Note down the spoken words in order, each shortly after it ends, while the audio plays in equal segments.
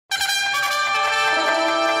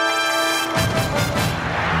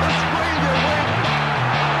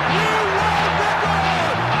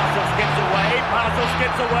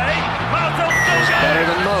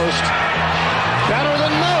Better than most. Better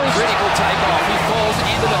than most. Critical takeoff. He falls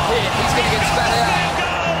into the pit. He's going to get spat out.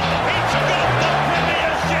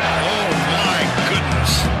 Oh, my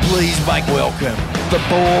goodness. Please make welcome the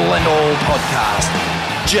Ball and All podcast.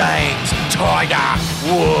 James Tiger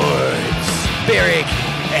Woods, Beric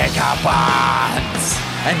Eckerbarts,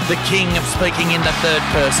 and the king of speaking in the third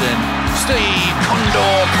person, Steve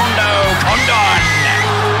Condon.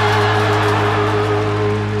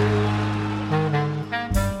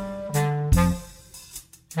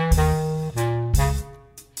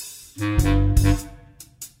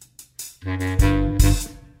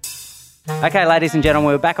 Okay, ladies and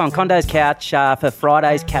gentlemen, we're back on Condo's couch for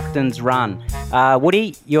Friday's Captain's Run.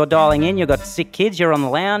 Woody, you're dialing in. You've got sick kids. You're on the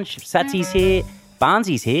lounge. Satsy's here.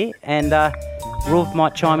 Barnsy's here. And Ruth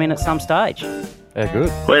might chime in at some stage. Yeah, good.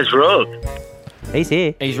 Where's Rob? He's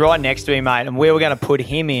here. He's right next to me, mate, and we were going to put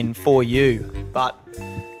him in for you, but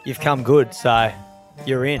you've come good, so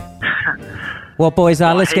you're in. Well, boys,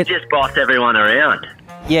 let's He get... just bossed everyone around.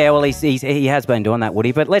 Yeah, well, he has been doing that,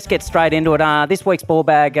 Woody. But let's get straight into it. This week's ball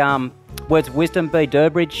bag, words of wisdom, B.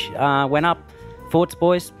 Durbridge went up. Thoughts,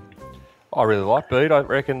 boys? I really like Bede. I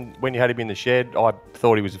reckon when you had him in the shed, I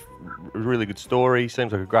thought he was a really good story.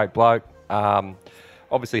 Seems like a great bloke.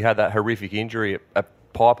 Obviously had that horrific injury at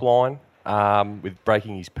Pipeline with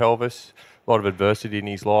breaking his pelvis. A lot of adversity in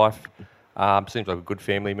his life. Seems like a good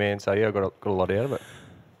family man. So, yeah, I got a lot out of it.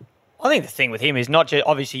 I think the thing with him is not just,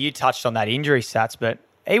 obviously you touched on that injury, Sats, but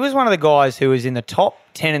he was one of the guys who was in the top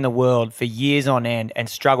 10 in the world for years on end and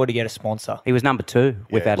struggled to get a sponsor. He was number 2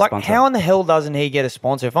 without a sponsor. How in the hell doesn't he get a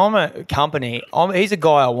sponsor? If I'm a company, he's a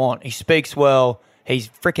guy I want. He speaks well. He's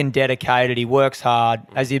freaking dedicated. He works hard,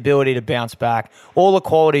 has the ability to bounce back. All the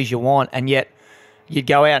qualities you want, and yet you'd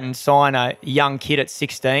go out and sign a young kid at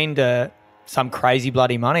 16 to some crazy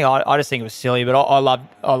bloody money. I just think it was silly, but I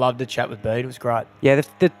loved the chat with Bede. It was great. Yeah,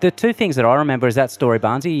 the two things that I remember is that story,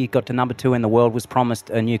 Barnesy. He got to number 2 in the world, was promised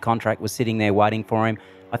a new contract, was sitting there waiting for him.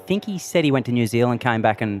 I think he said he went to New Zealand, came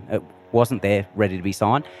back and it wasn't there, ready to be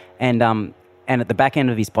signed. And at the back end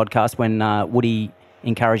of his podcast, when Woody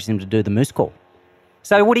encouraged him to do the moose call.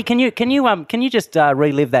 So Woody, can you just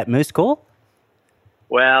relive that moose call?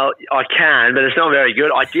 Well, I can, but it's not very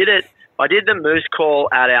good. I did the moose call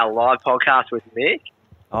at our live podcast with Mick.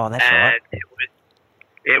 Oh, that's and right.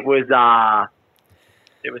 It was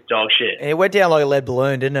dog shit. It went down like a lead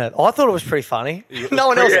balloon, didn't it? I thought it was pretty funny. No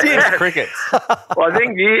one else did. Crickets. Well, I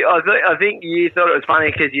think you thought it was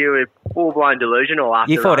funny because you were full blown delusional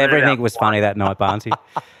after. You thought everything was funny that night, Barnesy.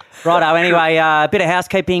 Righto, anyway, a bit of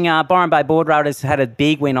housekeeping. Byron Bay Board Riders had a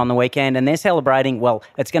big win on the weekend and they're celebrating. Well,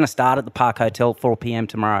 it's going to start at the Park Hotel, 4 p.m.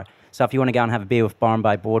 tomorrow. So if you want to go and have a beer with Byron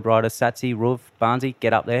Bay Board Riders, Satsy, Ruv, Barnesy,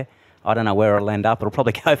 get up there. I don't know where it'll end up. It'll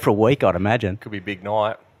probably go for a week, I'd imagine. Could be a big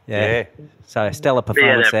night. Yeah. So stellar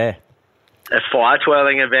performance there. A fire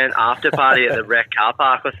twirling event after party at the rec car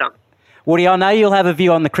park or something. Woody, I know you'll have a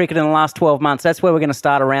view on the cricket in the last 12 months. That's where we're going to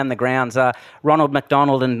start around the grounds. Ronald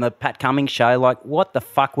McDonald and the Pat Cummings show, like, what the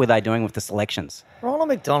fuck were they doing with the selections? Ronald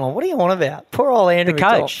McDonald, what are you on about? Poor old Andrew The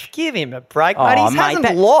coach. McDonald. Give him a break, mate. He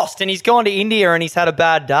hasn't lost and he's gone to India and he's had a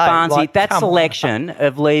bad day. Barnesy, that selection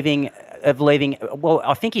of leaving, well,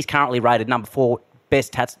 I think he's currently rated number 4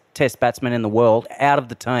 best test batsman in the world out of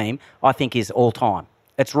the team, I think is all time.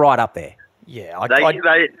 It's right up there. Yeah.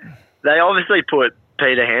 They obviously put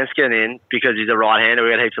Peter Hanscom in because he's a right-hander.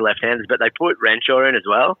 We've got heaps of left-handers, but they put Renshaw in as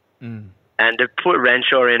well. And to put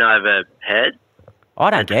Renshaw in over Head, I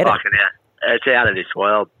don't get it. It's out of this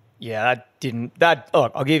world. Yeah,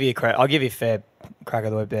 I'll give you a credit. I'll give you a fair crack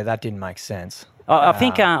of the whip there. That didn't make sense. I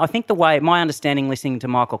think the way, my understanding listening to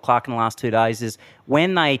Michael Clark in the last 2 days is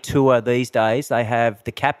when they tour these days, they have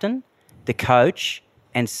the captain, the coach,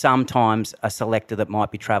 and sometimes a selector that might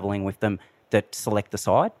be travelling with them that select the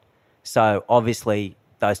side. So obviously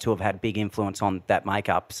those two have had big influence on that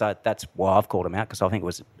makeup. So that's why I've called them out, because I think it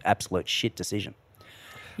was an absolute shit decision.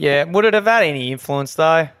 Yeah, would it have had any influence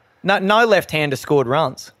though? No left-hander scored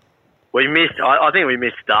runs. I think we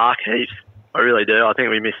missed Stark heaps. I really do. I think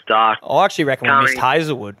we missed Stark. I actually reckon we missed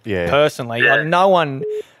Hazelwood, personally. Yeah. Like, no one...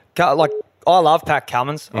 Like, I love Pat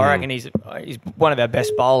Cummins. I reckon he's one of our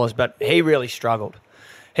best bowlers, but he really struggled.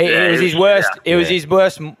 It was his worst. It was his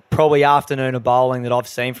worst, probably, afternoon of bowling that I've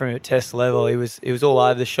seen from him at Test level. He was all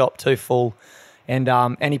over the shop, too full, and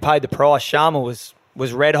he paid the price. Sharma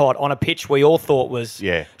was red hot on a pitch we all thought was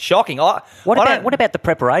shocking. What about the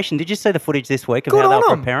preparation? Did you see the footage this week of how they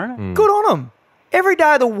were preparing it? Good on them. Every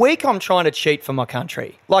day of the week I'm trying to cheat for my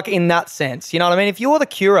country, like in that sense. You know what I mean? If you're the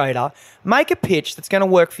curator, make a pitch that's going to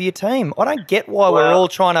work for your team. I don't get why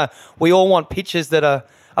we all want pitches that are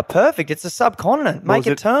perfect. It's a subcontinent. Make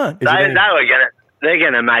it turn. They were they're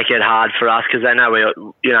going to make it hard for us because they know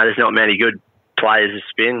there's not many good players to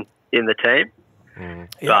spin in the team.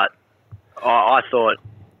 But I thought,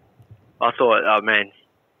 oh man,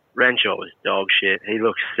 Renshaw was dog shit. He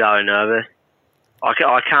looked so nervous.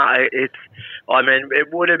 I can't. It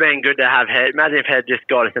would have been good to have Head. Imagine if Head just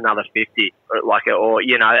got us another 50, or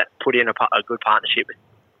put in a good partnership with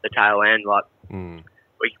the tail end.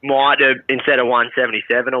 We might have, instead of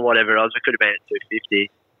 177 or whatever else, it could have been at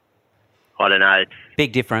 250. I don't know.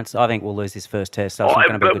 Big difference. I think we'll lose this first test. So it's not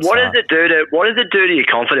going to be a good what start. does it do to your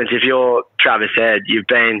confidence if you're Travis Head? You've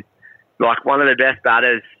been like one of the best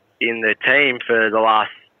batters in the team for the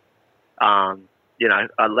last,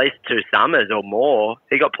 at least 2 summers or more.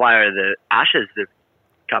 He got player of the Ashes a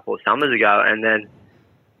couple of summers ago, and then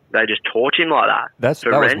they just torch him like that.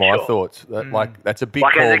 That was my thoughts. That's a big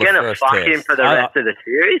call. Are they going to fuck him for the rest of the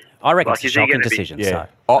series? I reckon it's a shocking decision. Yeah.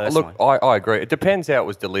 So, I agree. It depends how it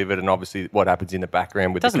was delivered and obviously what happens in the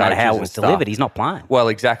background with the coaches. Doesn't matter how it was stuff. delivered. He's not playing. Well,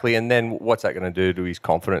 exactly. And then what's that going to do to his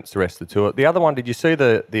confidence the rest of the tour? The other one, did you see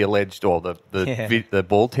the alleged or the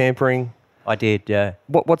ball tampering? I did, yeah.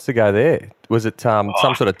 What's the go there? Was it some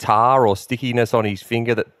sort of tar or stickiness on his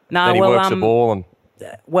finger that then he works the ball and...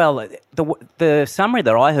 Well, the summary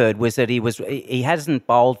that I heard was that he hasn't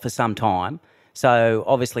bowled for some time. So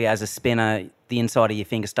obviously, as a spinner, the inside of your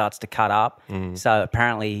finger starts to cut up. So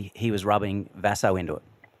apparently, he was rubbing Vaso into it.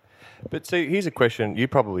 But see, here's a question. You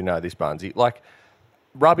probably know this, Barnesy. Like,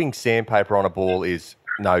 rubbing sandpaper on a ball is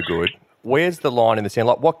no good. Where's the line in the sand?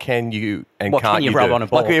 Like, what can you and can't you rub do? on a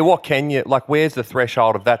ball? Like, what can you? Like, where's the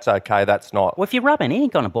threshold of that's okay, that's not? Well, if you're rubbing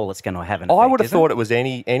ink on a ball, it's going to have an effect. I would have thought it was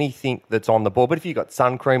anything that's on the ball. But if you got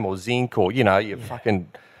sun cream or zinc or you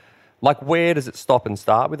fucking like, where does it stop and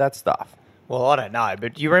start with that stuff? Well, I don't know,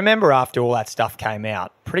 but you remember after all that stuff came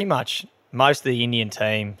out, pretty much most of the Indian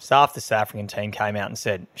team, half the South African team came out and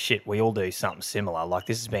said, "Shit, we all do something similar. Like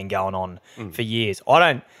this has been going on for years." I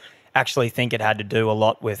don't actually think it had to do a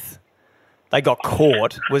lot with. They got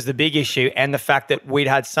caught was the big issue, and the fact that we'd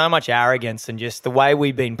had so much arrogance and just the way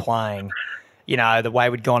we'd been playing, the way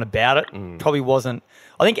we'd gone about it, probably wasn't.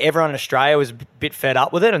 I think everyone in Australia was a bit fed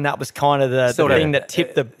up with it, and that was kind of the thing that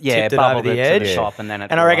tipped it over the edge. To the top and then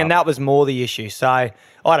I reckon that was more the issue. So I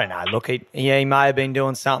don't know. Look, he may have been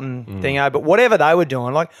doing something, but whatever they were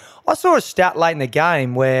doing, like I saw a stat late in the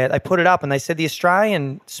game where they put it up and they said the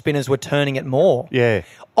Australian spinners were turning it more. Yeah.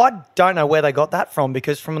 I don't know where they got that from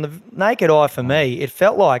because from the naked eye for me, it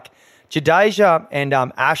felt like Jadeja and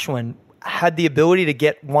Ashwin had the ability to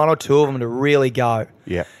get one or two of them to really go.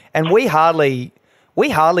 Yeah. And we hardly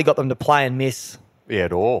got them to play and miss. Yeah,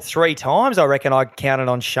 at all. 3 times, I reckon I counted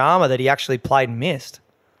on Sharma that he actually played and missed.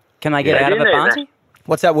 Can they get out of it, Barnesy?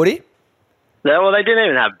 What's that, Woody? No, well, they didn't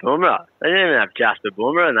even have Bumrah. They didn't even have Jasper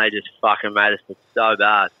Bumrah, and they just fucking made us look so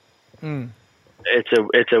bad.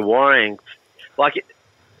 It's a worrying... Like...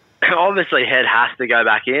 Obviously, Head has to go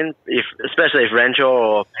back in, especially if Renshaw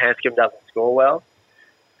or Hanscom doesn't score well.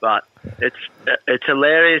 But it's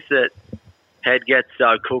hilarious that Head gets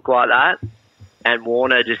so cooked like that, and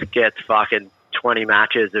Warner just gets fucking 20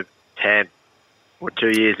 matches of 10 or 2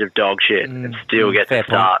 years of dog shit and still gets to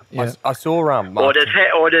start. Yeah. I saw or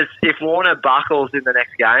does if Warner buckles in the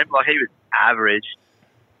next game, like he was average,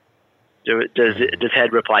 does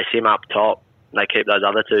Head replace him up top and they keep those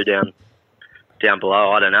other two down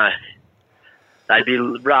below? I don't know. They'd be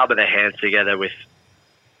rubbing their hands together with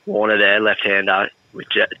Warner there, left-hander, with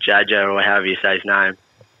Jaja or however you say his name.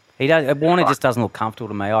 Warner just doesn't look comfortable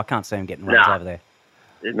to me. I can't see him getting runs over there.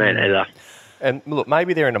 Me neither. And look,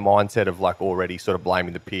 maybe they're in a mindset of like already sort of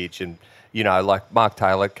blaming the pitch, and like Mark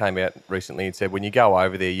Taylor came out recently and said when you go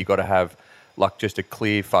over there, you got to have like just a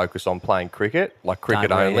clear focus on playing cricket, like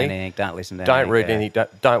cricket only. Don't listen to anything. Don't read anything.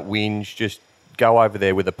 Don't whinge. Just go over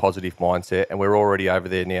there with a positive mindset. And we're already over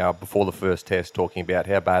there now before the first test talking about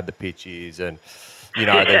how bad the pitch is and.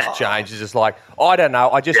 There's changes. It's like, I don't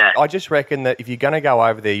know. I just reckon that if you're going to go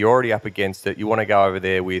over there, you're already up against it. You want to go over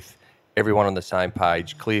there with everyone on the same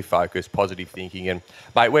page, clear focus, positive thinking. And,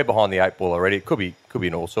 mate, we're behind the 8 ball already. It could be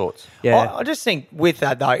in all sorts. Yeah. I just think with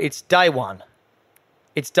that, though, it's day one.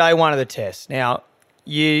 It's day one of the test. Now,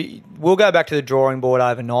 we'll go back to the drawing board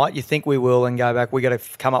overnight. You think we will and go back. We got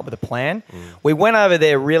to come up with a plan. We went over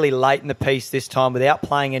there really late in the piece this time without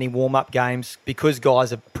playing any warm-up games because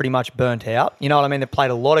guys are pretty much burnt out. You know what I mean? They played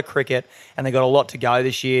a lot of cricket and they got a lot to go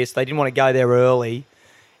this year, so they didn't want to go there early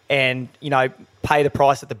and, pay the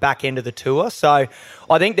price at the back end of the tour. So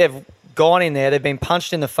I think they've gone in there. They've been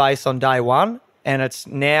punched in the face on day one, and it's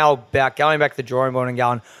now about going back to the drawing board and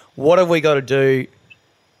going, what have we got to do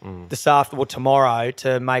this tomorrow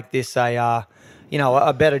to make this a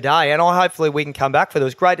a better day. And hopefully we can come back for it. It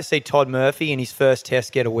was great to see Todd Murphy in his first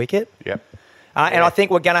test get a wicket. Yep. And I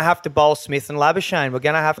think we're going to have to bowl Smith and Labuschagne. We're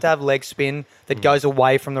going to have leg spin that goes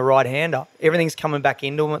away from the right-hander. Everything's coming back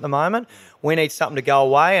into them at the moment. We need something to go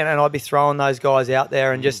away, and I'd be throwing those guys out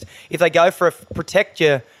there and just, if they go for protect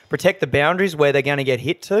the boundaries where they're going to get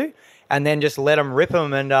hit to, and then just let them rip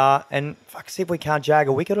them and fuck, see if we can't jag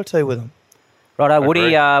a wicket or two with them. Righto,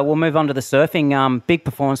 Woody, we'll move on to the surfing. Big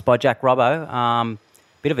performance by Jack Robbo.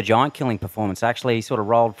 Bit of a giant-killing performance, actually. He sort of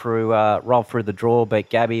rolled through the draw, beat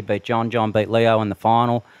Gabby, beat John beat Leo in the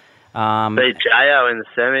final. Beat Jo in the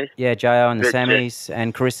semis. Yeah, Jo in the semis,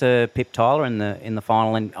 and Carissa pipped Tyler in the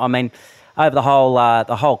final. And I mean, over the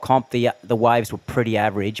whole comp, the waves were pretty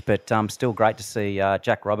average, but still great to see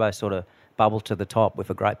Jack Robbo sort of bubble to the top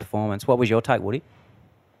with a great performance. What was your take, Woody?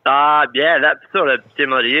 Yeah, that's sort of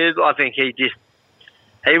similar to you. I think he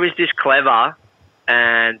was just clever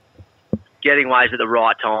and getting waves at the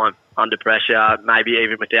right time under pressure, maybe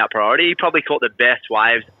even without priority. He probably caught the best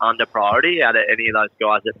waves under priority out of any of those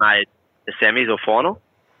guys that made the semis or final.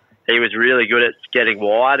 He was really good at getting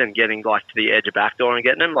wide and getting to the edge of backdoor and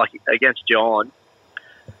getting him. Like against John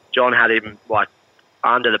had him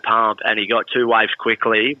under the pump and he got 2 waves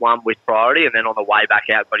quickly, one with priority, and then on the way back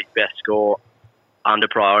out got his best score under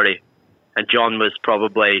priority. And John was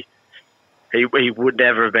probably, he would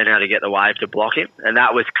never have been able to get the wave to block him. And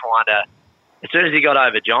that was kind of, as soon as he got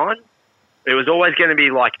over John, it was always going to be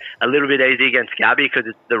a little bit easy against Gabby because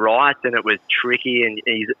it's the rights and it was tricky and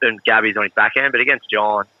Gabby's on his backhand. But against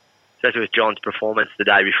John, especially with John's performance the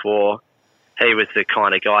day before, he was the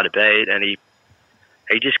kind of guy to beat, and he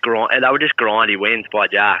just they were just grindy wins by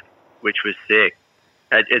Jack, which was sick.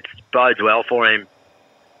 It bodes well for him,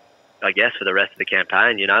 I guess, for the rest of the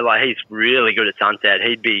campaign. He's really good at Sunset.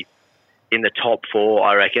 He'd be in the top 4,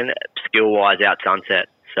 I reckon, skill-wise out Sunset.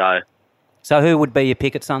 So who would be your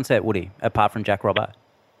pick at Sunset, Woody, apart from Jack Robbo?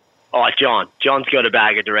 Oh, John. John's got a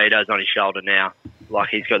bag of Doritos on his shoulder now.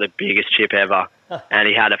 He's got the biggest chip ever. And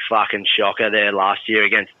he had a fucking shocker there last year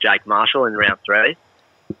against Jake Marshall in round 3.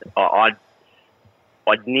 I'd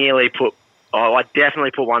definitely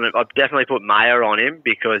put Maya on him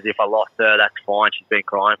because if I lost her, that's fine. She's been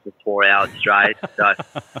crying for 4 hours straight.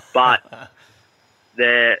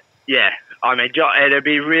 It'd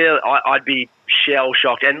be real. I'd be shell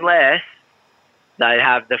shocked unless they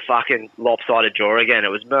have the fucking lopsided draw again.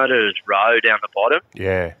 It was Murderers Row down the bottom.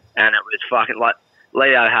 Yeah. And it was fucking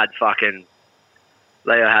Leo had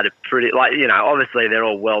a pretty, obviously they're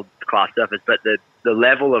all world-class surfers, but the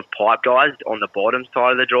level of pipe guys on the bottom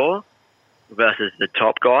side of the draw versus the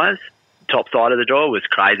top side of the draw was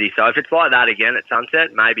crazy. So if it's like that again at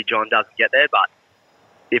Sunset, maybe John doesn't get there, but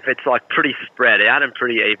if it's pretty spread out and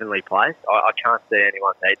pretty evenly placed, I can't see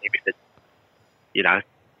anyone beating him if it's,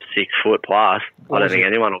 6 foot plus. I don't think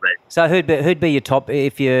anyone will beat. So who'd be your top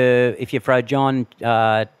if you throw John?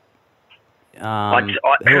 If it's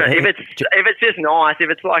just nice, if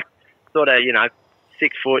it's sort of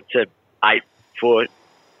 6 foot to 8 foot,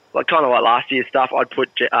 kind of like last year's stuff, I'd put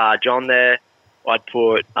John there. I'd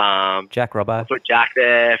put Jack Robbo. I'd put Jack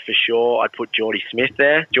there for sure. I'd put Geordie Smith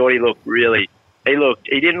there. Geordie looked really.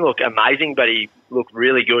 He didn't look amazing, but he looked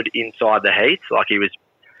really good inside the heats. He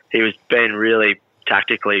was being really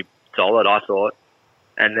tactically solid, I thought.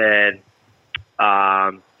 And then,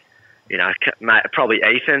 probably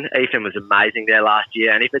Ethan. Ethan was amazing there last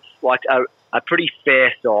year. And if it's a pretty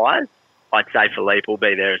fair size, I'd say Philippe will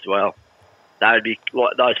be there as well. That would be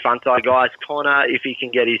those front side guys. Connor, if he can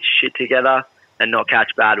get his shit together and not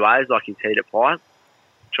catch bad waves like his heat at pipe,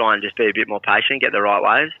 try and just be a bit more patient, get the right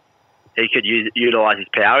waves. He could utilise his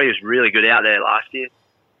power. He was really good out there last year.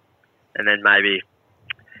 And then maybe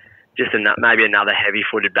another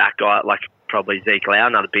heavy-footed back guy, probably Zeke Lau,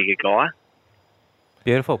 another bigger guy.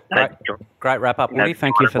 Beautiful. Great wrap-up, Woody.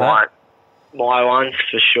 Thank you for that. My ones,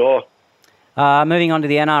 for sure. Moving on to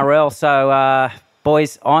the NRL. So,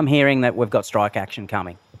 boys, I'm hearing that we've got strike action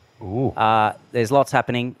coming. Ooh. There's lots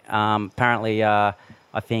happening. Apparently, I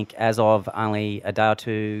think as of only a day or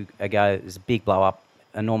two ago, there's a big blow-up,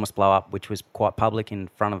 enormous blow-up, which was quite public in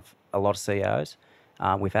front of a lot of CEOs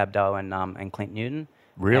with Abdo and Clint Newton.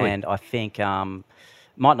 Really? And I think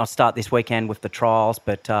might not start this weekend with the trials,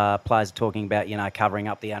 but players are talking about, covering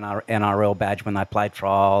up the NRL badge when they play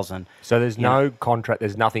trials. And so there's no contract,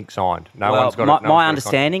 there's nothing signed. One's got my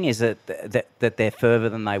understanding is that they're further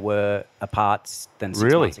than they were apart than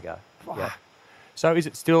 6 months ago. Yeah. So is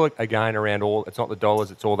it still again around all? It's not the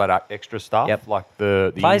dollars; it's all that extra stuff, like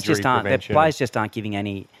the players injury just aren't. prevention. Players just aren't giving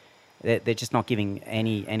any. They're just not giving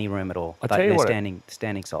any room at all. They're standing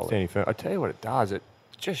solid. Standing firm. I tell you what it does. It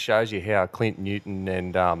just shows you how Clint Newton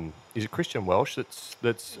and is it Christian Welsh? That's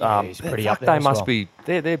he's pretty up there They as must well. be.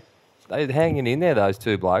 They're hanging in there. Those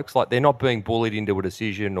two blokes, like they're not being bullied into a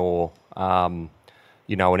decision or an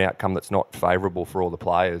outcome that's not favourable for all the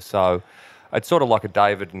players. So it's sort of like a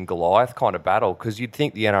David and Goliath kind of battle, because you'd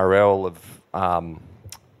think the NRL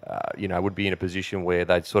would be in a position where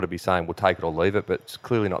they'd sort of be saying, we'll take it or leave it, but it's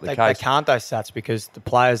clearly not the They case. can't, those stats, because the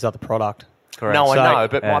players are the product. Correct. No, So- I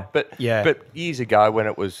know, but Yeah. but years ago when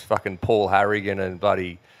it was fucking Paul Harrigan and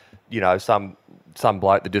bloody, some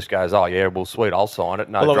bloke that just goes, oh yeah, well sweet, I'll sign it.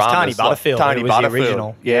 No Well, it was dramas. Tony Like, Butterfield. Tony It was Butterfield. the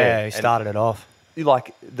original. Yeah, he and, started it off.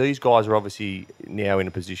 like these guys are obviously now in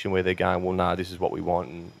a position where they're going, well, no, this is what we want.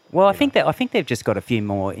 And, Well, I think they've just got a few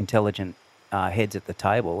more intelligent heads at the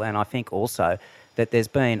table, and I think also that there's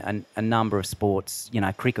been a number of sports.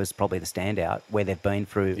 Cricket was probably the standout where they've been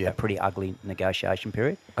through a pretty ugly negotiation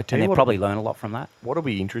period, I tell and you they've what- probably learned a lot from that. What'll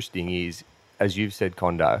be interesting is, as you've said,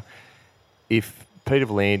 Kondo, if Peter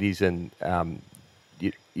V'landys and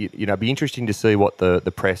be interesting to see what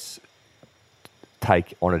the press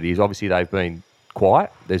take on it is. Obviously, they've been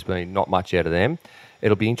quiet. There's been not much out of them.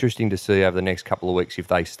 It'll be interesting to see over the next couple of weeks if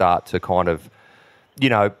they start to kind of,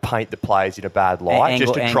 paint the players in a bad light,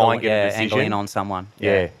 just to try and get a decision. angle in on someone.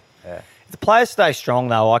 Yeah. If the players stay strong,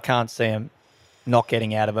 though, I can't see them not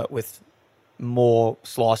getting out of it with more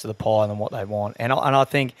slice of the pie than what they want. And I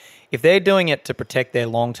think if they're doing it to protect their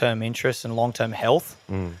long-term interests and long-term health,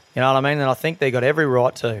 you know what I mean, then I think they got every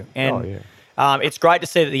right to. And it's great to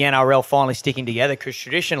see that the NRL finally sticking together, because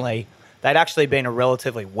traditionally they'd actually been a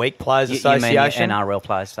relatively weak players association. You mean NRL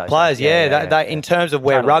players association? Players, They, in terms of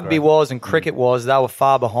where Totally rugby agree. was and cricket was, they were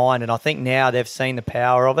far behind. And I think now they've seen the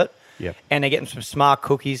power of it. Yep. And they're getting some smart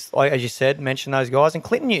cookies, like as you said, mention those guys. And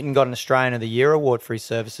Clinton Newton got an Australian of the Year award for his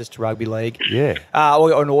services to rugby league. Yeah.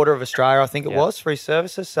 Or an Order of Australia, I think it was, for his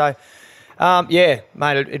services. So, mate,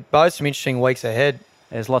 it bodes some interesting weeks ahead.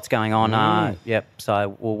 There's lots going on. Yep.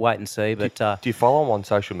 So we'll wait and see. But Do you follow them on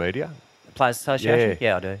social media? Players Association?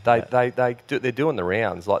 Yeah, I do. They're doing the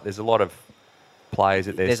rounds. Like there's a lot of players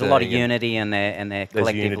that they're There's a lot of unity, and they're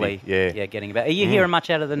collectively unity, getting about. Are you hearing much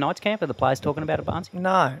out of the Knights camp? Are the players talking about it, Barnsley?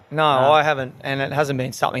 No, I haven't. And it hasn't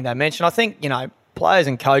been something they mentioned. I think, players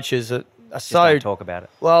and coaches are Just so... don't talk about it.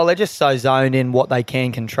 Well, they're just so zoned in what they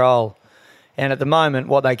can control. And at the moment,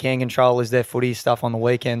 what they can control is their footy stuff on the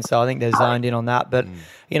weekend. So I think they're zoned in on that. But,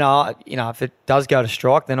 if it does go to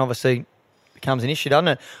strike, then obviously becomes an issue, doesn't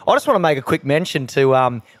it? I just want to make a quick mention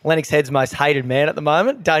to Lennox Head's most hated man at the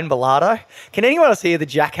moment, Dane Bilardo. Can anyone else hear the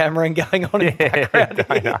jackhammering going on in the background?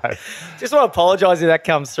 I know. Just want to apologise if that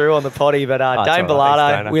comes through on the potty. But it's Dane all right. Bilardo,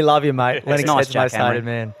 Thanks, Dana. we love you, mate. Lennox nice Head's most jackhammering. hated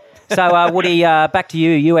man. So, Woody, back to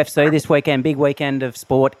you. UFC this weekend. Big weekend of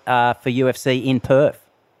sport for UFC in Perth.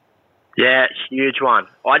 Yeah, huge one.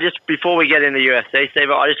 Before we get into UFC,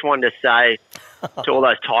 Steve, I just wanted to say to all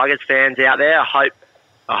those Tigers fans out there, I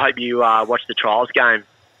hope you watched the trials game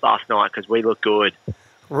last night, because we look good.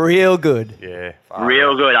 Real good. Yeah.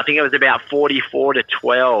 Real good. I think it was about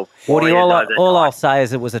 44-12. Woody, Warriors all over the I'll Tigers. say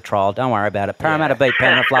is it was a trial. Don't worry about it. Parramatta beat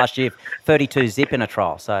Penrith last year, 32-zip in a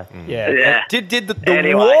trial. So Yeah. Did the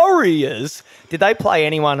Anyway. Warriors, did they play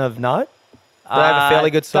anyone of note? Did they have a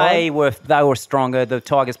fairly good side? They were stronger. The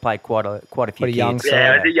Tigers played quite a few Quite a young kids. side.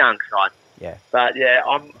 Yeah, it was a young side. Yeah. But yeah,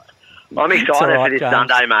 I'm excited all right, for this James.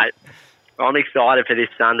 Sunday, mate. I'm excited for this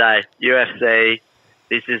Sunday. UFC,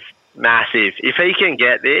 this is massive. If he can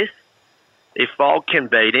get this, if Volk can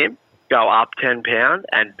beat him, go up 10 pounds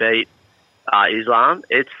and beat Islam,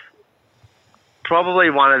 it's probably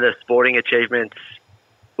one of the sporting achievements,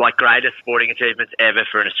 like greatest sporting achievements ever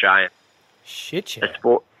for an Australian. Shit, yeah.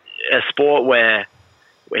 A sport where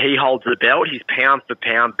he holds the belt. He's pound for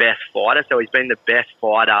pound best fighter, so he's been the best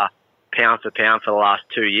fighter pound for pound for the last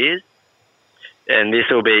 2 years. And this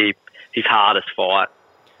will be his hardest fight.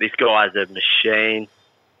 This guy's a machine.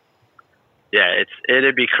 Yeah,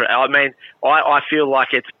 it'd be. I mean, I feel like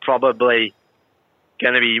it's probably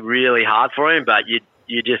going to be really hard for him, but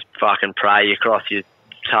you just fucking pray, you cross your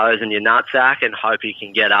toes and your nutsack and hope he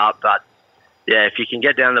can get up. But yeah, if you can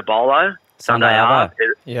get down the bolo Sunday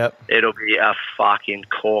Arvo. it'll be a fucking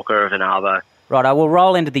corker of an arvo. Right, I will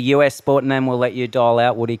roll into the US sport, and then we'll let you dial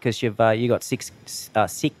out, Woody, because you got six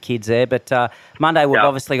sick kids there. But Monday we've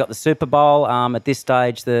obviously got the Super Bowl. At this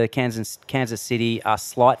stage, the Kansas City are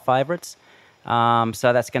slight favourites.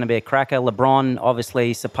 So that's going to be a cracker. LeBron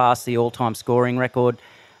obviously surpassed the all-time scoring record.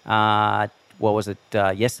 What was it,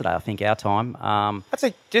 yesterday, I think, our time. That's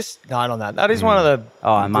just note on that. That is one of the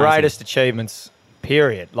amazing. greatest achievements,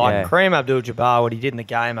 period. Like Yeah. Kareem Abdul-Jabbar, what he did in the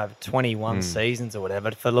game over 21 seasons or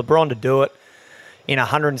whatever, for LeBron to do it in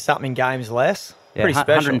 100-something games less, Yeah, pretty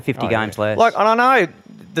special. 150 games less. Like, and I know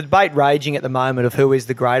the debate raging at the moment of who is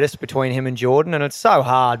the greatest between him and Jordan, and it's so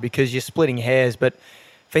hard because you're splitting hairs, but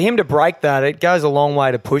for him to break that, it goes a long way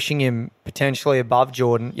to pushing him potentially above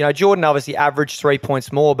Jordan. You know, Jordan obviously averaged 3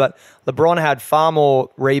 points more, but LeBron had far more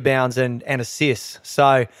rebounds and assists.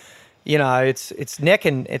 So, you know, it's neck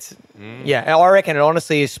and it's yeah. I reckon it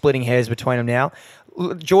honestly is splitting hairs between them now.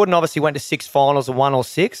 Jordan obviously went to 6 finals and won all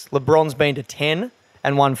 6. LeBron's been to 10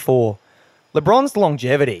 and won 4. LeBron's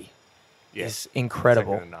longevity is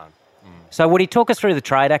incredible. Second to none. So would he talk us through the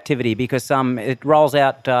trade activity? Because it rolls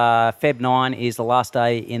out Feb 9 is the last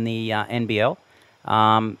day in the NBL.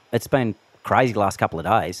 It's been crazy the last couple of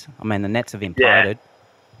days. I mean, the Nets have imploded.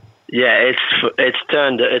 Yeah,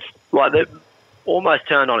 it's like they've almost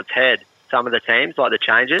turned on its head, some of the teams, like the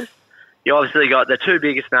changes. You obviously got the 2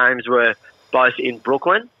 biggest names were both in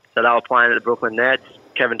Brooklyn. So they were playing at the Brooklyn Nets,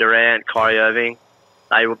 Kevin Durant, Kyrie Irving.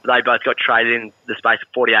 They both got traded in the space of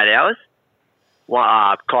 48 hours.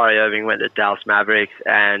 Kyrie Irving went to Dallas Mavericks,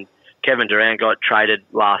 and Kevin Durant got traded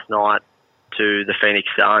last night to the Phoenix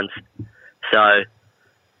Suns. So,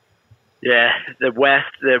 yeah, the west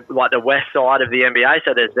side of the NBA.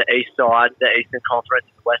 So there's the east side, the Eastern Conference,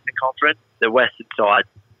 and the Western Conference. The Western side,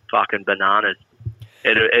 fucking bananas.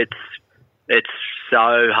 It's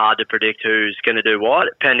so hard to predict who's going to do what,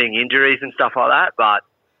 pending injuries and stuff like that. But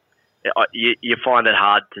you find it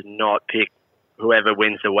hard to not pick whoever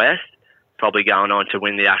wins the West. Probably going on to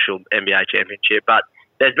win the actual NBA championship. But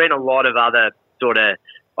there's been a lot of other sort of,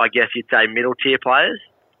 I guess you'd say, middle-tier players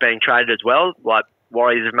being traded as well. Like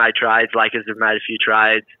Warriors have made trades, Lakers have made a few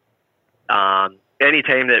trades. Any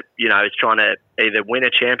team that, you know, is trying to either win a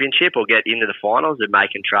championship or get into the finals are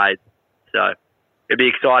making trades. So it'd be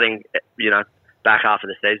exciting, you know, back half of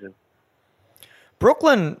the season.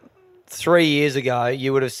 Brooklyn 3 years ago,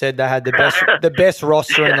 you would have said they had the best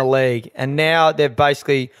roster in the league, and now they've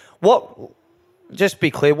basically just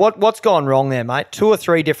be clear, what's gone wrong there, mate? 2 or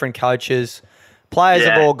 3 different coaches, players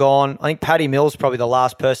have all gone. I think Patty Mills probably the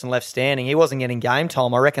last person left standing. He wasn't getting game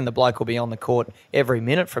time. I reckon the bloke will be on the court every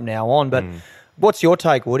minute from now on. But what's your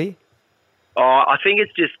take, Woody? Oh, I think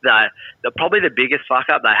it's just probably the biggest fuck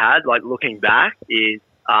up they had, like looking back, is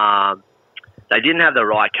they didn't have the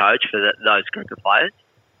right coach for those group of players.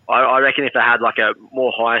 I reckon if they had like a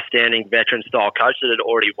more higher standing veteran style coach that had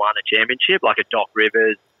already won a championship, like a Doc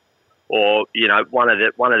Rivers, or, you know, one of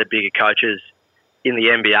the bigger coaches in the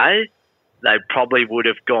NBA, they probably would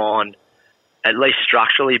have gone at least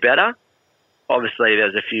structurally better. Obviously,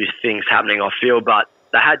 there's a few things happening off field, but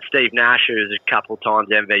they had Steve Nash, who was a couple times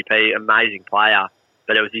MVP, amazing player,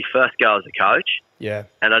 but it was his first go as a coach. Yeah.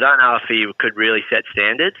 And I don't know if he could really set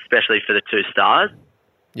standards, especially for the 2 stars.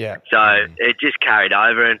 Yeah. So it just carried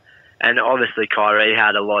over, and obviously Kyrie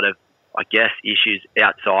had a lot of, I guess, issues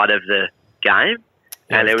outside of the game.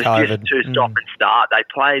 And it was COVID. Just too stop and start. They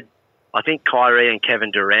played, I think Kyrie and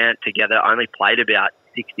Kevin Durant together only played about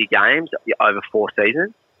 60 games over 4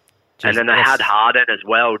 seasons. And then they had Harden as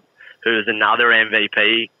well, who was another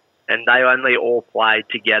MVP. And they only all played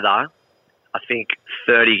together, I think,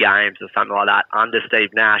 30 games or something like that under Steve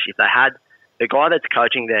Nash. If they had the guy that's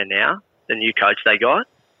coaching there now, the new coach they got,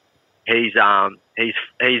 he's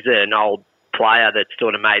an old player that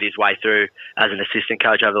sort of made his way through as an assistant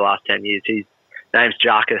coach over the last 10 years. His name's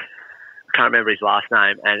Jarkus. I can't remember his last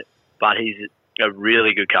name, but he's a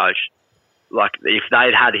really good coach. Like, if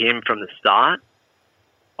they'd had him from the start,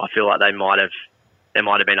 I feel like there might have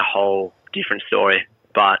been a whole different story.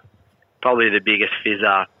 But probably the biggest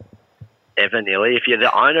fizzer ever, nearly. If you're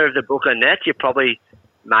the owner of the Brooklyn Nets, you're probably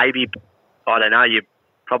I don't know, you're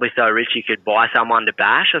probably so rich you could buy someone to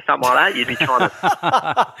bash or something like that. You'd be trying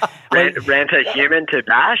to rent a human to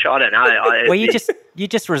bash. I don't know. Well, you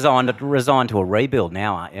just resigned to a rebuild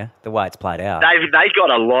now, aren't you? The way it's played out. They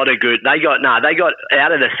got a lot of good. They got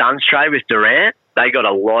out of the Suns trade with Durant. They got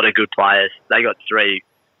a lot of good players. They got three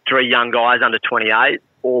young guys under 28,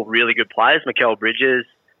 all really good players. Mikal Bridges,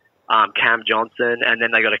 Cam Johnson, and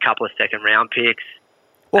then they got a couple of second round picks.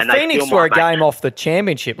 Well, Phoenix were a game off the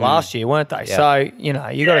championship last year, weren't they? Yeah. So, you know,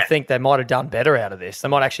 you got to think they might have done better out of this. They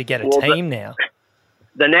might actually get a team now.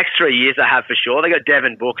 The next 3 years they have for sure. They got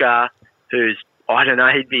Devin Booker, who's, I don't know,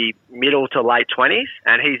 he'd be middle to late 20s,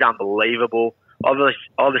 and he's unbelievable.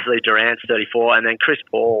 Obviously Durant's 34, and then Chris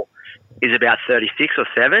Paul is about 36 or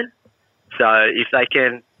 7. So if they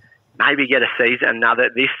can maybe get this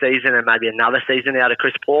season and maybe another season out of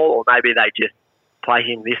Chris Paul, or maybe they just play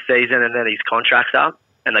him this season and then his contract's up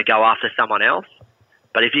and they go after someone else.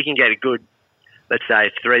 But if you can get a good, let's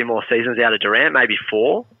say, 3 more seasons out of Durant, maybe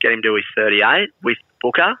 4, get him to his 38 with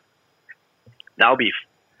Booker, they'll be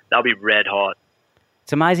red hot.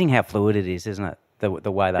 It's amazing how fluid it is, isn't it?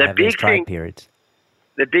 The way they have these trade periods.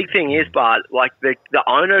 the big thing is, but like the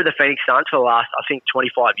owner of the Phoenix Suns for the last, I think,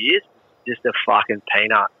 25 years, just a fucking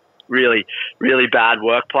peanut. Really, really bad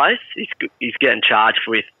workplace. He's getting charged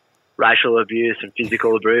with racial abuse and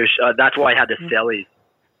physical abuse. That's why he had to sell his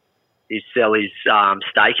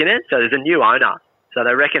stake in it. So there's a new owner. So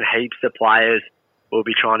they reckon heaps of players will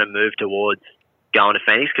be trying to move towards going to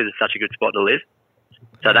Phoenix because it's such a good spot to live.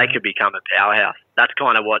 So they could become a powerhouse. That's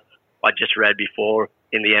kind of what I just read before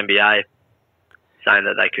in the NBA, saying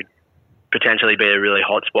that they could potentially be a really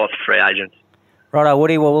hot spot for free agents. Righto,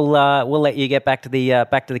 Woody. Well, we'll let you get back to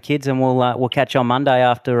the kids, and we'll catch you on Monday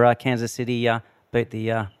after Kansas City beat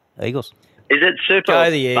the Eagles. Is it Super Go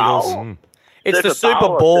the Eagles. Bowl? It's the Super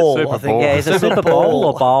Bowl. Bowl, Super I think. Bowl. Yeah, is it Super Bowl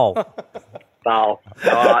or bowl? Bowl. All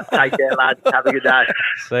right, take care, lads. Have a good day.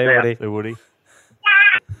 See you, Woody. The Woody.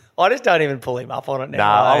 I just don't even pull him up on it now.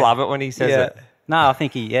 Nah, I love it when he says it. No, I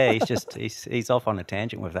think he's off on a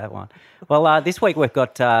tangent with that one. Well, this week we've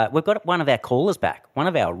got one of our callers back, one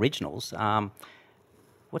of our originals.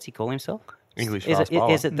 What's he call himself? English fast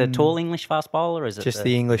bowler. Is it the tall English fast bowler? Or is it Just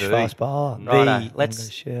the English fast bowler. Righto,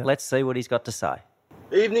 English, yeah. let's see what he's got to say.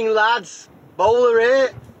 Evening, lads. Bowler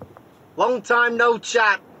here. Long time no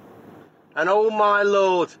chat. And oh my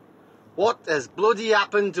lord, what has bloody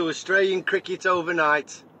happened to Australian cricket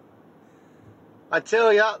overnight? I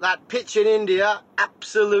tell ya, that pitch in India,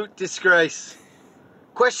 absolute disgrace.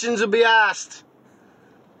 Questions will be asked.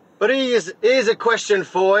 But here's a question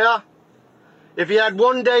for ya. If you had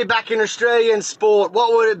one day back in Australian sport,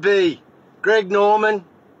 what would it be? Greg Norman,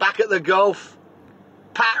 back at the golf.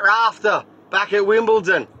 Pat Rafter, back at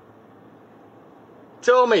Wimbledon.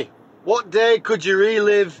 Tell me, what day could you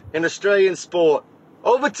relive in Australian sport?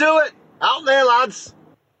 Over to it. Out there, lads.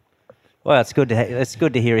 Well, it's good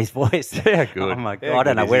to hear his voice. Yeah, good. Oh my god, Yeah, I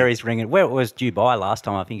don't know good, where is he's ringing. Where it was Dubai last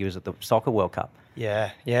time? I think he was at the Soccer World Cup.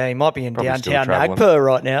 Yeah, he might be in Probably still downtown travelling. Nagpur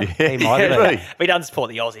right now. He might be. But he doesn't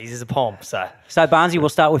support the Aussies. He's a pomp, so. So Barnesy, we'll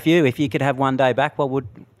start with you. If you could have one day back, what would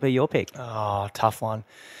be your pick? Oh, tough one.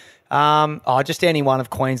 Just any one of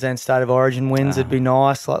Queensland's State of Origin wins would be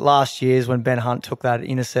nice. Like last year's when Ben Hunt took that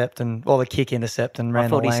intercept the kick intercept and ran I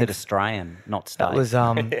thought the he length. said Australian, not state.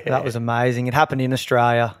 That was amazing. It happened in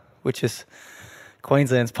Australia, which is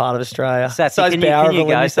Queensland's part of Australia. Satsy, So's can you Bowraville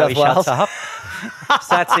go in New so he South shuts Wales. up?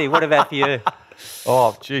 Satsy, what about for you?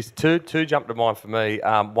 Oh, geez, two jumped to mind for me.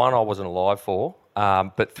 One I wasn't alive for,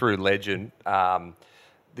 but through legend, when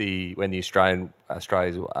the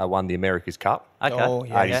Australia won the America's Cup, Okay. Oh,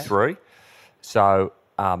 yeah. 83. So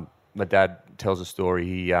my dad tells a story.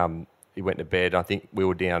 He went to bed. I think we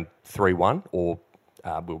were down 3-1, or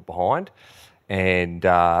we were behind, and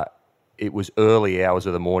it was early hours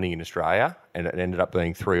of the morning in Australia, and it ended up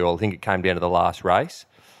being 3-all. I think it came down to the last race.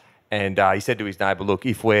 And he said to his neighbour, "Look,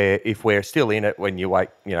 if we're still in it when you wake,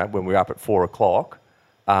 when we're up at 4 o'clock,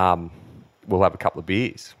 we'll have a couple of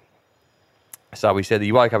beers." So he said that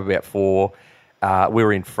he woke up about 4. We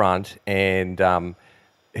were in front, and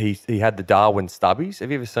he had the Darwin stubbies. Have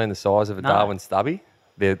you ever seen the size of a Darwin stubby?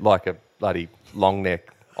 They're like a bloody long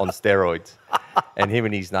neck on steroids. And him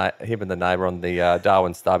and the neighbour on the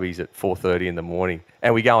Darwin stubbies at 4:30 in the morning,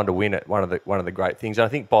 and we go on to win it. One of the great things. And I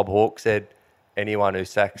think Bob Hawke said, anyone who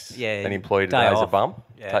sacks an employee today is a bum.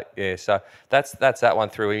 Yeah. So that's that one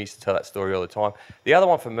through. He used to tell that story all the time. The other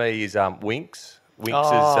one for me is Winks. Winks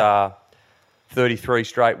is 33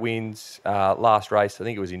 straight wins. Last race, I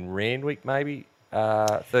think it was in Randwick, maybe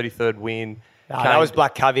 33rd win. No, that was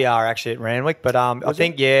Black Caviar actually at Randwick, but I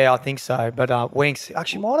think so. But Winks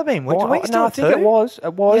actually might have been. Winks No, I think it was.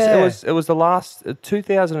 It was. Yeah. It was the last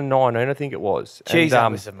 2019. I think it was. Jeez, And,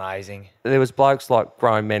 that was amazing. There was blokes like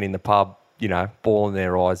grown men in the pub, bawling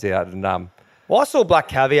their eyes out, and Well, I saw Black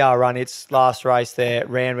Caviar run its last race there at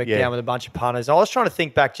Randwick Yeah. down with a bunch of punters. I was trying to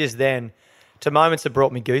think back just then to moments that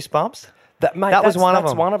brought me goosebumps. that was one of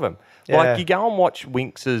that's them. one of them. Yeah. Like you go and watch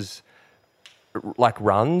Winks's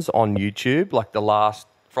runs on YouTube, like the last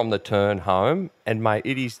from the turn home, and mate,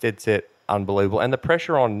 it is dead set unbelievable. And the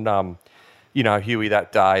pressure on Huey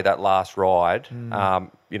that day, that last ride,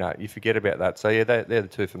 you forget about that. So yeah, they're the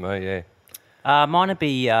two for me. Yeah, Mine would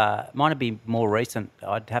be more recent.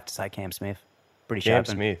 I'd have to say Cam Smith, British Cam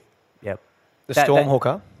Open. Smith. Yep. The Storm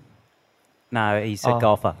Hooker. No, he's a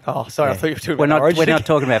golfer. Oh, sorry, I Yeah. thought you were talking We're about not. Origin. We're not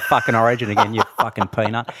talking about fucking Origin again. You fucking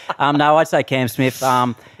peanut. No, I'd say Cam Smith.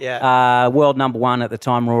 Yeah. World number one at the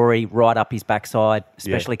time. Rory right up his backside,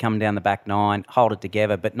 especially coming down the back nine. Hold it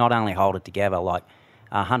together, but not only hold it together, like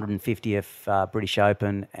 150th British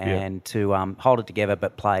Open, and to hold it together,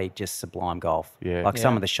 but play just sublime golf. Yeah. Like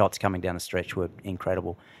some Yeah. of the shots coming down the stretch were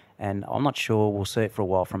incredible. And I'm not sure we'll see it for a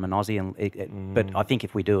while from an Aussie. But I think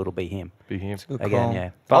if we do, it'll be him. Be him. Again, yeah.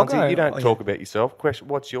 Bunsey, you don't talk about yourself. Question: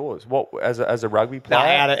 what's yours? What as a rugby No,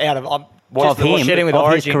 player? out of I'm Of just him, shitting with of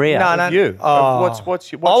his Origin. career. No. You. Oh. What's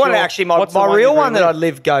I want to actually. My real you one that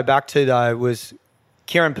relive? I'd go back to though was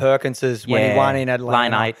Kieran Perkins's when he Yeah, won in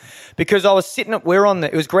Atlanta. Lane 8. Because I was sitting at,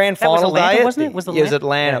 it was grand That was final Atlanta, day. wasn't it? Was it It was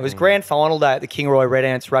Atlanta? Atlanta. It was grand final day at the King Roy Red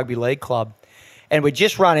Ants Rugby League Club. And we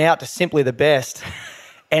just run out to Simply the Best.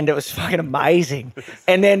 And it was fucking amazing.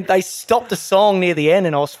 And then they stopped the song near the end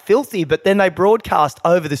and I was filthy. But then they broadcast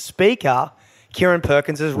over the speaker Kieran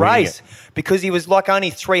Perkins's race because he was like only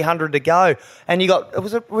 300 to go. And you got,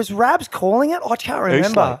 was Rabs calling it? I can't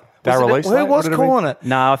remember. Darryl Eastlake? Who was calling it?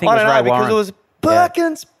 No, I think it was don't know, Ray because Warren. it was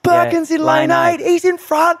Perkins in lane 8. He's in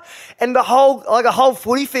front. And a whole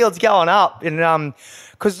footy field's going up. And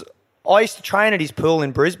because I used to train at his pool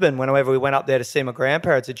in Brisbane whenever we went up there to see my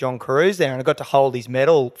grandparents at John Carews there, and I got to hold his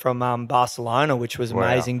medal from Barcelona, which was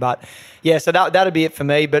amazing. But yeah, so that'd be it for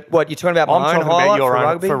me. But what you're talking about? I'm My own talking about highlight your for own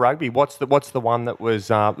rugby? for rugby. What's the one that was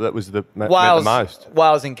meant the Wales, most?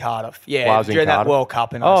 Wales in Cardiff. Yeah, Wales in during that Cardiff. World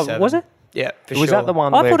Cup in Oh, 07. was it? Yeah, for Was sure. that the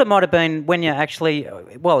one? I where, thought it might have been when you actually.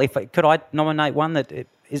 Well, could I nominate one that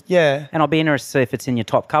is? Yeah. And I'll be interested to see if it's in your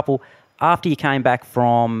top couple. After you came back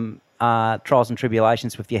from trials and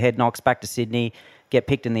tribulations with your head knocks, back to Sydney, get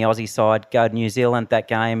picked in the Aussie side, go to New Zealand. That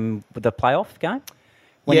game, the playoff game,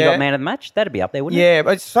 when you Yeah. got man of the match, that'd be up there, wouldn't it? Yeah,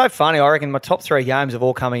 but it's so funny. I reckon my top 3 games have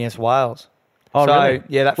all come against Wales. Oh, So, really?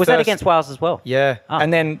 yeah, that was that first- against Wales as well? Yeah, Oh.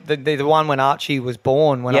 and then the one when Archie was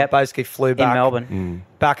born, when I Yep. basically flew back in Melbourne.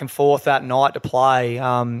 back and forth that night to play. Yeah,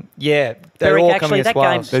 they're Derek, all actually, coming against that game-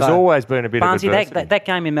 Wales. There's so- always been a bit Barnesy, of adversity. that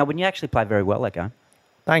game in Melbourne, you actually played very well that game.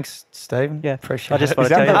 Thanks, Stephen. Yeah. Appreciate I just it. wanted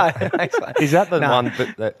to tell you. No, thanks, mate. Is that the No. one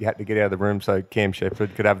that you had to get out of the room so Cam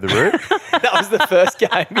Shepherd could have the root? That was the first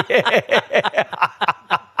game. Yeah.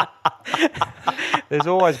 There's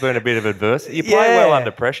always been a bit of adversity. You play Yeah. well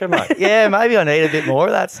under pressure, mate. Yeah, maybe I need a bit more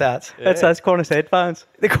of that, Sats. That's those Qantas headphones.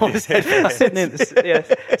 The corner's headphones.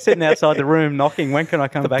 sitting outside the room knocking. When can I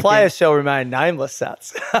come The back players shall remain nameless,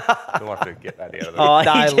 Sats. We'll have to get that out of the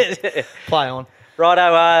Oh, No, play on.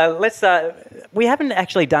 Righto, let's. We haven't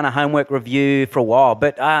actually done a homework review for a while,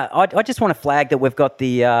 but I just want to flag that we've got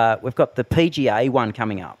the PGA one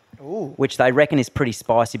coming up, which they reckon is pretty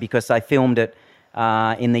spicy because they filmed it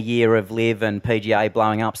in the year of Liv and PGA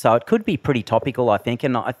blowing up, so it could be pretty topical, I think,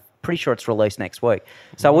 and I'm pretty sure it's released next week.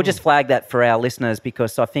 So we'll just flag that for our listeners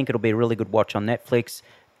because I think it'll be a really good watch on Netflix.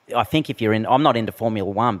 I think if you're in, I'm not into Formula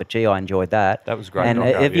One, but gee, I enjoyed that. That was great. And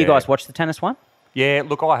knockout, have you yeah. guys watched the tennis one? Yeah,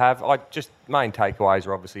 look, I have. Main takeaways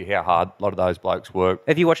are obviously how hard a lot of those blokes work.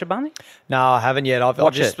 Have you watched it, Barney? No, I haven't yet. I've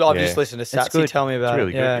Watch just it. I've Yeah. just listened to It's Satsy good. tell me about It's really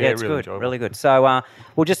it. good. Yeah. Yeah, it's really good, enjoyable. really good. So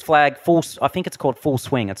we'll just flag I think it's called Full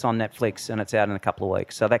Swing. It's on Netflix and it's out in a couple of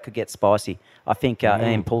weeks. So that could get spicy. I think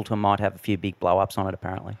Ian Poulter might have a few big blow-ups on it,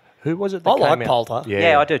 apparently. Who was it that I came like out? Poulter.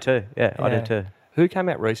 Yeah, I do too. Yeah, I do Yeah. too. Who came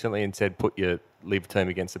out recently and said put your Liv team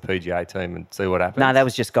against the PGA team and see what happens? No, that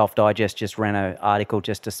was just Golf Digest. Just ran an article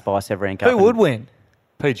just to spice everything up. Who would win?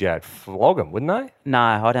 PGA would flog them, wouldn't they? No,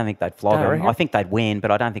 I don't think they'd flog Don't them. reckon? I think they'd win, but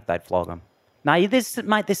I don't think they'd flog them. No, there's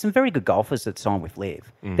some very good golfers that sign with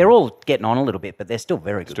Liv. They're all getting on a little bit, but they're still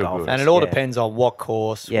very good Still good. golfers. And it all Yeah. depends on what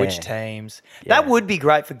course, Yeah. which teams. Yeah. That would be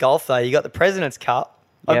great for golf, though. You got the President's Cup.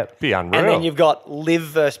 Yep. Be unreal. And then you've got Liv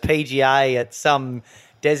versus PGA at some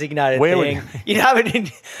designated Where would- thing. You'd have it in.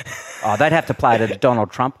 Oh, they'd have to play it at a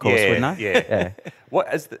Donald Trump course, wouldn't they? Yeah. What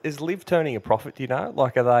is Liv turning a profit? Do you know?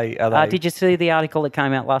 Like, are they? Did you see the article that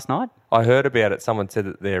came out last night? I heard about it. Someone said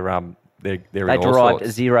that they're They in all derived sorts.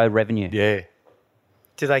 zero revenue. Yeah.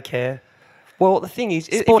 Do they care? Well, the thing is,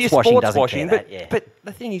 if Sports you're washing sports doesn't washing, care but that, yeah. but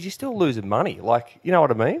the thing is, you're still losing money. Like, you know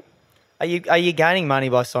what I mean? Are you gaining money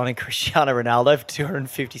by signing Cristiano Ronaldo for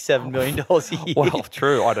 $257 million a year? Well,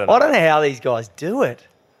 true. I don't know. I don't know how these guys do it.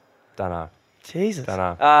 Don't know. Jesus. Don't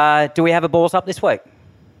know. Do we have a balls up this week?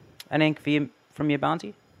 An ink for you, from you,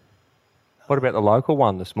 Barnesy? What about the local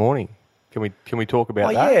one this morning? Can we talk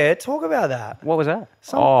about Oh, that? yeah. Talk about that. What was that?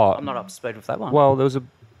 Oh, I'm not up to speed with that one. well, there was a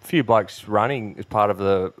few blokes running as part of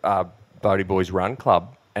the Bodie Boys Run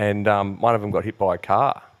Club, and one of them got hit by a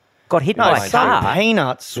car. Got hit No, by a some car.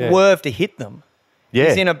 peanut swerved to hit them.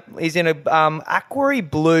 Yeah. He's in a aquary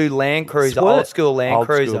blue Land Cruiser, Swerve. old school Land Old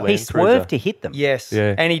school Cruiser. Land He Cruiser. swerved to hit them. Yes.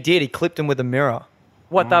 Yeah. And he did. He clipped him with a mirror.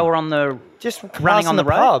 What, they were on the... Just Running passing on the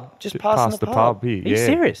road? pub. Just passing past the the pub. here. Are you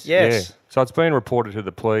serious? Yes. Yeah. So it's been reported to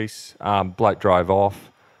the police. Bloke drove off.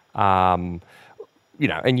 You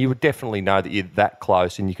know, and you would definitely know that you're that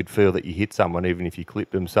close, and you could feel that you hit someone even if you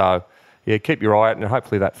clipped them. So, yeah, keep your eye out, and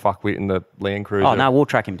hopefully that fuckwit in the Land Cruiser. Oh, no, we'll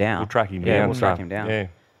track him down. We'll track him Yeah, down. we'll track him down. Yeah.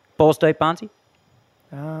 Balls deep, Barnesy?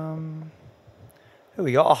 Who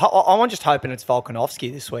we got? I'm just hoping it's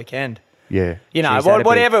Volkanovski this weekend. Yeah. You know, Jeez, that'd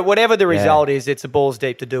be- whatever the result is, it's a balls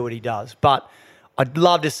deep to do what he does. But I'd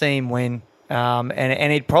love to see him win.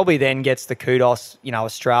 And he probably then gets the kudos, you know,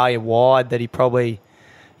 Australia-wide that he probably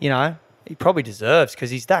deserves because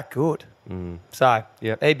he's that good. So,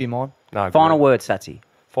 Yep. he'd be mine. No, Final good. word, Satsy.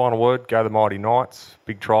 Final word, go the Mighty Knights.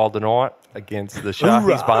 Big trial tonight against the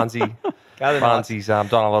Sharkies. Barnsley. Go the Knights. Barnsley's done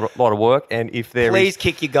a lot of work. And if there Please is,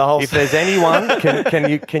 kick your goals. if there's anyone, can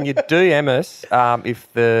you DM us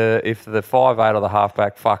if the 5'8" or the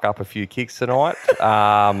halfback fuck up a few kicks tonight?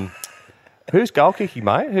 Who's goal kicking,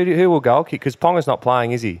 mate? Who will goal kick? Because Ponga's not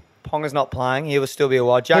playing, is he? Ponga's not playing. He will still be a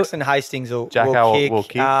while. Jackson Hastings will kick. will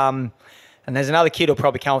kick. And there's another kid who'll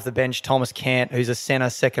probably come off the bench, Thomas Cant, who's a centre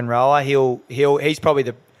second rower. He's probably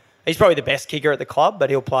the best kicker at the club, but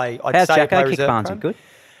he'll play. How's Jacko kick Barnsley? Good?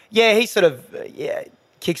 Yeah, he sort of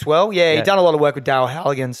kicks well. Yeah, he's done a lot of work with Dale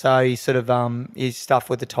Halligan, so he's sort of his stuff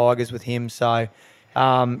with the Tigers with him. So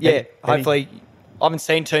hopefully. I haven't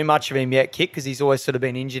seen too much of him yet kick because he's always sort of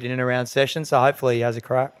been injured in and around sessions. So hopefully he has a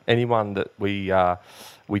crack. Anyone that we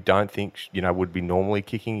don't think would be normally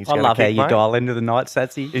kicking. I love how you dial into the night,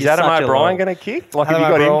 Satsy. Is Adam O'Brien going to kick? Like, have you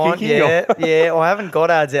got him kicking? Yeah. I haven't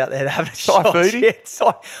got ads out there that haven't shot yet.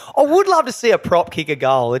 So I would love to see a prop kick a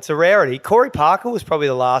goal. It's a rarity. Corey Parker was probably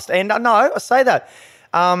the last. And no, I say that.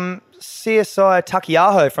 CSI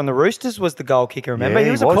Takiaho from the Roosters was the goal kicker, remember? Yeah,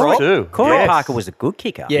 he was a prop too. Corey Parker was a good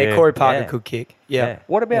kicker. Yeah, Corey Parker could kick. Yeah.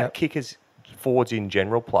 What about kickers, forwards in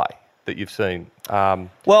general play that you've seen?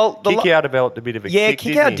 Well, Kickout developed a bit of a kick,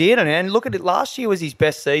 Kickout did, and look at it. Last year was his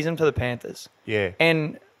best season for the Panthers. Yeah.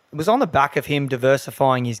 And it was on the back of him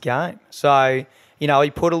diversifying his game. So, he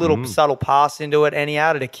put a little subtle pass into it and he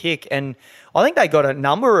added a kick. And I think they got a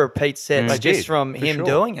number of repeat sets just from him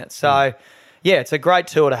doing it. So, yeah, it's a great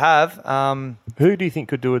tool to have. Who do you think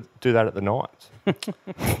could do that at the Knights?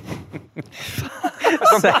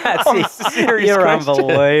 You're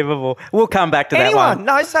unbelievable. We'll come back to that one.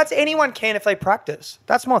 No, anyone can if they practice.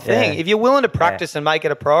 That's my thing. If you're willing to practice and make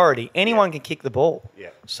it a priority, anyone can kick the ball. Yeah.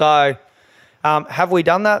 So, have we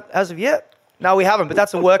done that as of yet? No, we haven't, but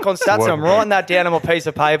that's a work on stats. I'm writing that down on my piece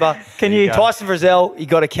of paper. Tyson Frizzell, you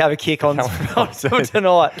got to have a kick on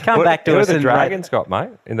tonight. Come back to us. Who the Dragons got, mate,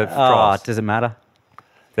 in the Oh, trials? does it matter?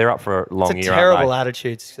 They're up for a long It's year, a terrible aren't they?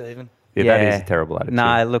 attitude, Stephen. Yeah, that is a terrible attitude.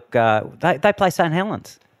 No, look, they play St.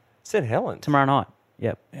 Helens St. Helens. tomorrow night.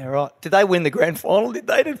 Yep. Yeah, right. Did they win the grand final? Did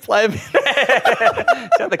they? Did play them? Is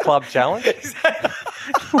that the club challenge?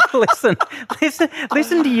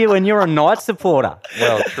 listen to you, and you're a Knights supporter.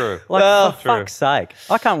 Well, true. For fuck's sake.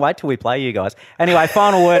 I can't wait till we play you guys. Anyway,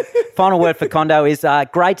 final word for Condo is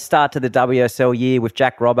great start to the WSL year with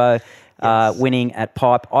Jack Robbo winning at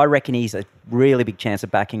Pipe. I reckon he's a really big chance of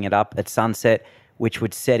backing it up at Sunset, which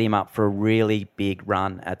would set him up for a really big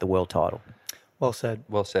run at the world title. Well said.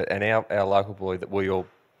 Well said. And our local boy that we all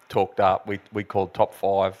talked up, we called top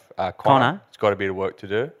 5, Connor. He's got a bit of work to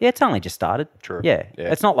do. Yeah, it's only just started. True. Yeah.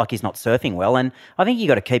 Yeah. It's not like he's not surfing well. And I think you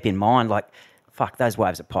got to keep in mind, like, fuck, those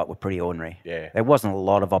waves at Pipe were pretty ordinary. Yeah. There wasn't a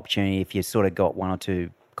lot of opportunity if you sort of got one or two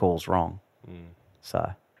calls wrong.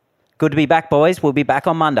 So, good to be back, boys. We'll be back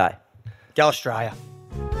on Monday. Go Australia.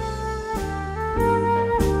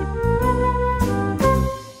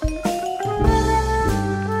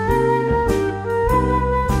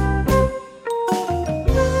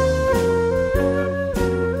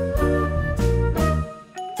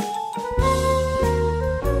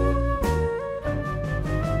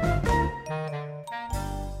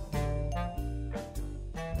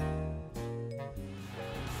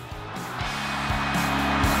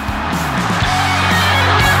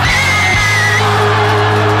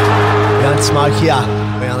 Smoke here.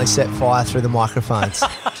 We only set fire through the microphones.